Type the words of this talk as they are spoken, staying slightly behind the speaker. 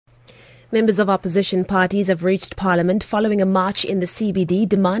Members of opposition parties have reached Parliament following a march in the CBD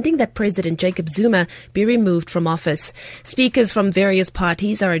demanding that President Jacob Zuma be removed from office. Speakers from various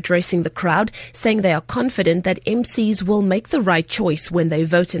parties are addressing the crowd, saying they are confident that MCs will make the right choice when they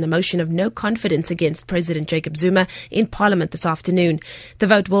vote in a motion of no confidence against President Jacob Zuma in Parliament this afternoon. The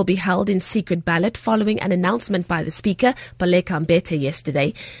vote will be held in secret ballot following an announcement by the Speaker, Baleka Mbete,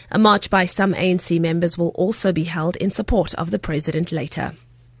 yesterday. A march by some ANC members will also be held in support of the President later.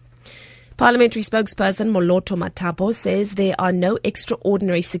 Parliamentary spokesperson Moloto Matapo says there are no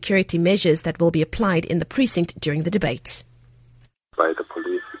extraordinary security measures that will be applied in the precinct during the debate. By the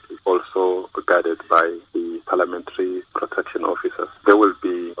police, also guided by the parliamentary protection officers. They will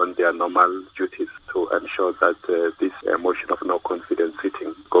be on their normal duties to ensure that this motion of no confidence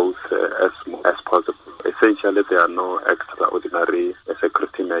sitting goes as smooth as possible. Essentially, there are no extraordinary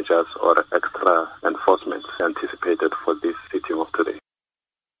security measures or extra enforcement anticipated for this sitting of today.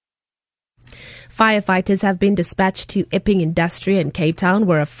 Firefighters have been dispatched to Epping Industry in Cape Town,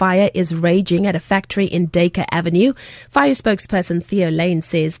 where a fire is raging at a factory in Dacre Avenue. Fire spokesperson Theo Lane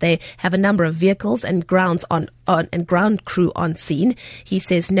says they have a number of vehicles and ground crew on scene. He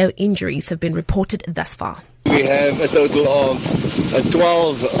says no injuries have been reported thus far. We have a total of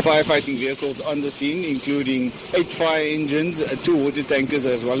 12 firefighting vehicles on the scene, including 8 fire engines, 2 water tankers,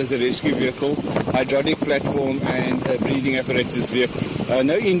 as well as a rescue vehicle, hydraulic platform, and a breathing apparatus vehicle.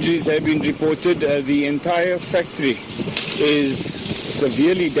 No injuries have been reported. The entire factory is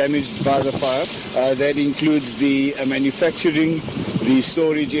severely damaged by the fire. That includes the manufacturing, the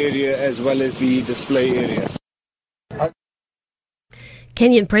storage area, as well as the display area.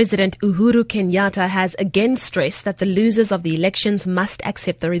 Kenyan President Uhuru Kenyatta has again stressed that the losers of the elections must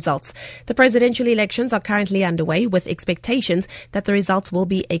accept the results. The presidential elections are currently underway, with expectations that the results will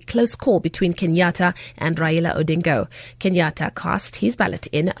be a close call between Kenyatta and Raila Odinga. Kenyatta cast his ballot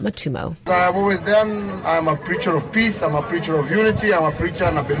in Matumo. I've always done. I'm a preacher of peace. I'm a preacher of unity. I'm a preacher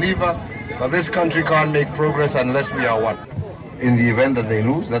and a believer that this country can't make progress unless we are one. In the event that they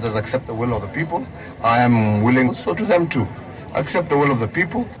lose, let us accept the will of the people. I am willing so to them too. Accept the will of the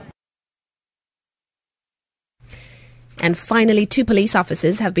people. And finally, 2 police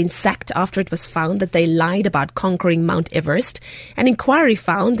officers have been sacked after it was found that they lied about conquering Mount Everest. An inquiry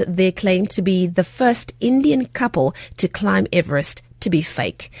found their claim to be the first Indian couple to climb Everest to be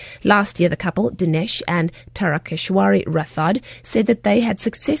fake. Last year, the couple, Dinesh and Tarakeshwari Rathod, said that they had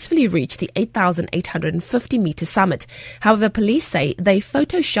successfully reached the 8,850-meter summit. However, police say they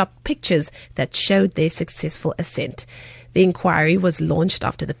photoshopped pictures that showed their successful ascent. The inquiry was launched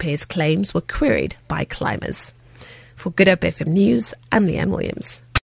after the pair's claims were queried by climbers. For Good Hope FM News, I'm Leanne Williams.